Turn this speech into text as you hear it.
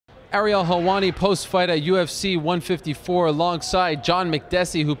Ariel Helwani post-fight at UFC 154 alongside John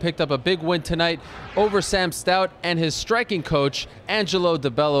Makdessi, who picked up a big win tonight over Sam Stout, and his striking coach, Angelo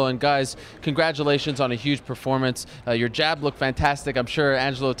DeBello. And guys, congratulations on a huge performance. Your jab looked fantastic. I'm sure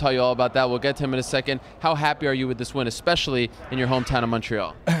Angelo will tell you all about that. We'll get to him in a second. How happy are you with this win, especially in your hometown of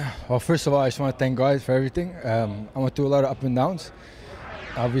Montreal? Well, first of all, I just want to thank God for everything. I went through a lot of up and downs.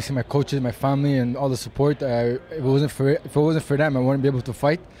 Obviously, my coaches, my family, and all the support. If it wasn't for them, I wouldn't be able to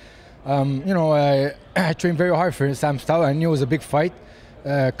fight. I trained very hard for Sam Stout. I knew it was a big fight,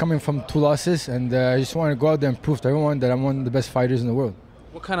 coming from 2 losses, and I just wanted to go out there and prove to everyone that I'm one of the best fighters in the world.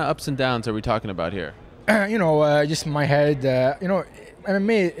 What kind of ups and downs are we talking about here? Just in my head.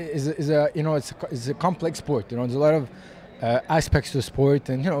 MMA is a complex sport. There's a lot of aspects to the sport,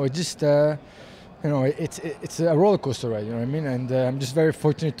 and it's a roller coaster ride. You know what I mean? And I'm just very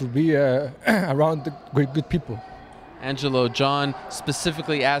fortunate to be around the good people. Angelo, John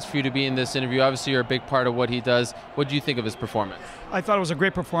specifically asked for you to be in this interview. Obviously, you're a big part of what he does. What do you think of his performance? I thought it was a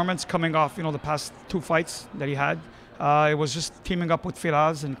great performance coming off, the past 2 fights that he had. It was just teaming up with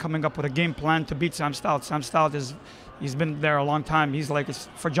Firas and coming up with a game plan to beat Sam Stout. Sam Stout he's been there a long time. He's like,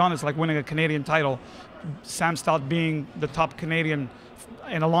 for John, it's like winning a Canadian title. Sam Stout being the top Canadian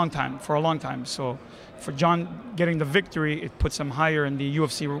for a long time. So for John getting the victory, it puts him higher in the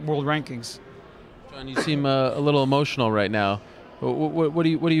UFC world rankings. John, you seem a little emotional right now. What are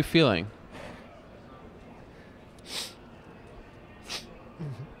you feeling?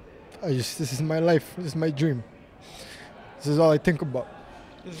 This is my life. This is my dream. This is all I think about.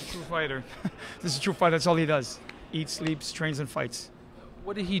 This is a true fighter. This is a true fighter. That's all he does. Eats, sleeps, trains, and fights.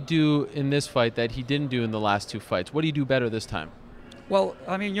 What did he do in this fight that he didn't do in the last 2 fights? What do you do better this time? Well,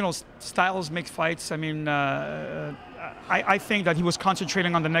 I mean, styles make fights. I mean, I think that he was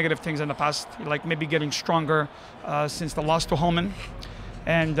concentrating on the negative things in the past, like maybe getting stronger since the loss to Holman.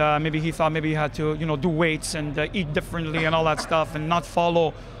 And maybe he thought maybe he had to, do weights and eat differently and all that stuff and not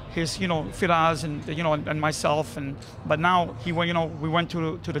follow his, Firas and, and myself. But now he went, we went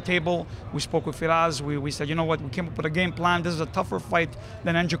to the table, we spoke with Firas, we said, you know what, we came up with a game plan. This is a tougher fight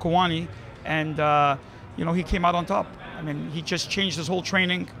than Helwani. And, he came out on top. I mean, he just changed his whole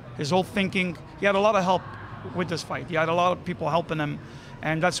training, his whole thinking. He had a lot of help with this fight. He had a lot of people helping him,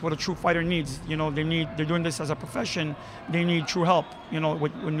 and that's what a true fighter needs. They're doing this as a profession. They need true help,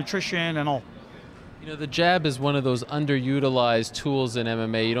 with nutrition and all. The jab is one of those underutilized tools in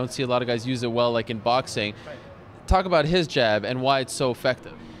MMA. You don't see a lot of guys use it well, like in boxing. Right. Talk about his jab and why it's so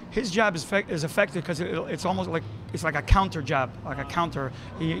effective. His jab is effective because it's almost like a counter jab, like a counter.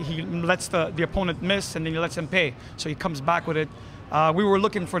 He lets the opponent miss and then he lets him pay. So he comes back with it. We were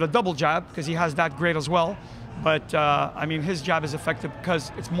looking for the double jab because he has that great as well. But I mean, his jab is effective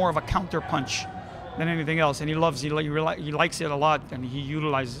because it's more of a counter punch than anything else, and he likes it a lot, and he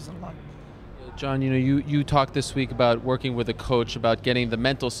utilizes it a lot. John, you talked this week about working with a coach about getting the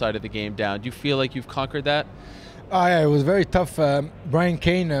mental side of the game down. Do you feel like you've conquered that? Yeah, it was very tough. Brian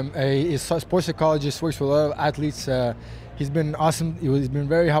Kane, he's a sports psychologist, works with a lot of athletes. He's been awesome. He's been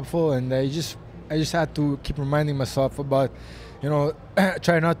very helpful, and I just had to keep reminding myself about,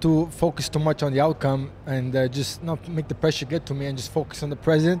 try not to focus too much on the outcome and just not make the pressure get to me, and just focus on the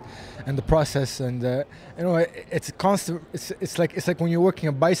present and the process. And it's a constant. It's like when you're working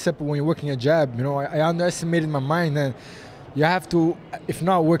a bicep or when you're working a jab. I underestimated my mind, and you have to, if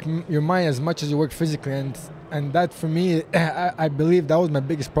not, work your mind as much as you work physically. And that for me, I believe that was my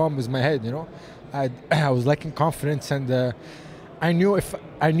biggest problem, was my head. I was lacking confidence, and I knew if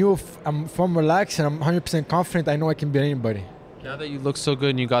I'm relaxed and I'm 100% confident, I know I can beat anybody. Now that you look so good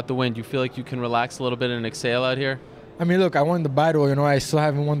and you got the win, do you feel like you can relax a little bit and exhale out here? I mean, look, I won the battle. I still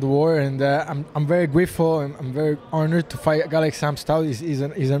haven't won the war, and I'm very grateful. I'm very honored to fight a guy like Sam Stout. He's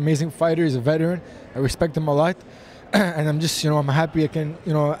an amazing fighter. He's a veteran. I respect him a lot. And I'm just, I'm happy I can,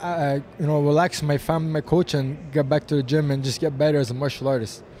 relax my family, my coach, and get back to the gym and just get better as a martial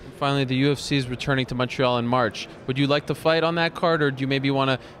artist. And finally, the UFC is returning to Montreal in March. Would you like to fight on that card, or do you maybe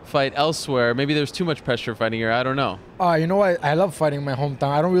want to fight elsewhere? Maybe there's too much pressure fighting here. I don't know. You know what? I love fighting in my hometown.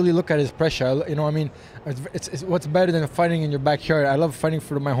 I don't really look at it as pressure. It's what's better than fighting in your backyard. I love fighting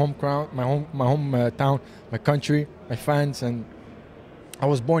for my home ground, my hometown, my country, my fans, and I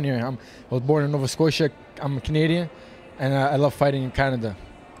was born here. I was born in Nova Scotia. I'm a Canadian, and I love fighting in Canada.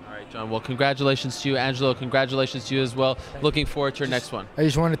 All right, John. Well, congratulations to you. Angelo, congratulations to you as well. Looking forward to your next one. I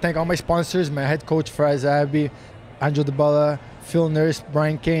just want to thank all my sponsors, my head coach, Firas Zahabi, Angelo DeBello, Phil Nurse,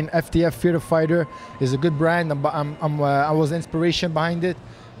 Brian Kane. FTF, Fear the Fighter, is a good brand. I was the inspiration behind it.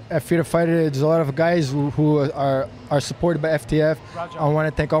 at Freedom Fighter, there's a lot of guys who are supported by FTF. Raja. I want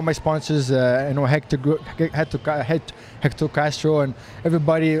to thank all my sponsors, Hector Castro, and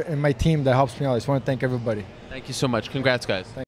everybody in my team that helps me out. I just want to thank everybody. Thank you so much. Congrats, guys.